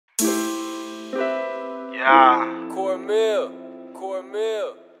Yeah. Cornmeal.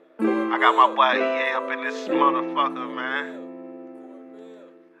 I got my boy EA up in this motherfucker, man.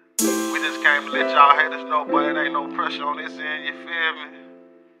 We just came to let y'all haters know, but it ain't no pressure on this end, you feel me?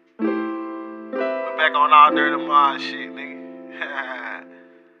 We back on our dirty mind shit, nigga.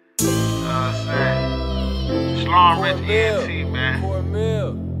 You know what I'm saying? Slum Rich ENT, man.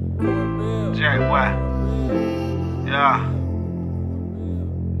 Jackboi. Yeah. You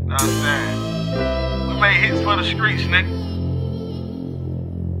know what I'm saying? We made hits for the streets, nigga.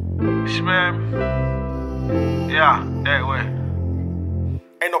 You smell me? Yeah, that way.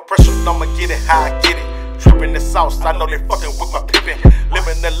 Ain't no pressure, I'ma get it how I get it. Trippin' the sauce, I know they fucking with my pippin'.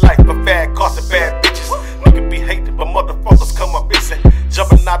 Living the life of fat cars and bad bitches. Nigga be hating, but motherfuckers come up missing.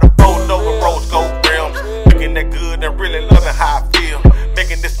 Jumping out of photo with rose gold rims. Looking that good and really loving how I feel.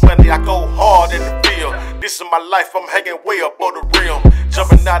 Making this money, I go hard in the field. This is my life, I'm hanging way up on the rim.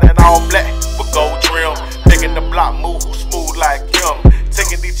 Jumping out in all black with gold trim. Making the block move smooth like him.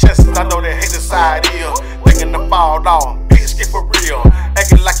 Taking these chances, I know they hate the side ill. Thinking to fall off, bitch, get for real.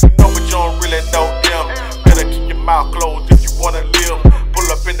 Acting like you know, but you don't really know them. Better keep your mouth closed if you wanna live. Pull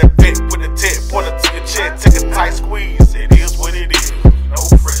up in the bed with a tip, point it to your chest, take a tight squeeze. It is what it is. No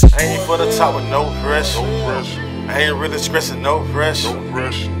pressure. I ain't for the top with no pressure. I ain't really stressing, no pressure.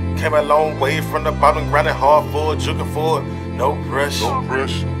 Came a long way from the bottom, grinding hard for it, jugging for it. No pressure.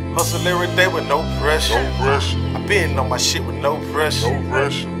 Hustle every day with no pressure. I been on my shit with no pressure.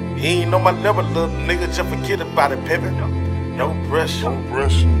 You ain't on my level, little nigga, just forget about it, pimpin'. No pressure.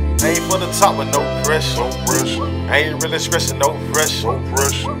 I ain't for the top with no pressure. I ain't really stressing, no pressure.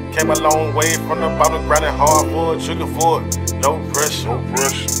 Came a long way from the bottom, grinding hard for it, jugging for it. No pressure.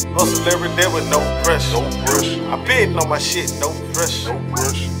 Hustle every day with no pressure. I been on my shit, no pressure.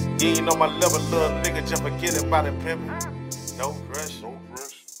 You ain't on my level, little nigga, just forget about it, pimpin'. No pressure.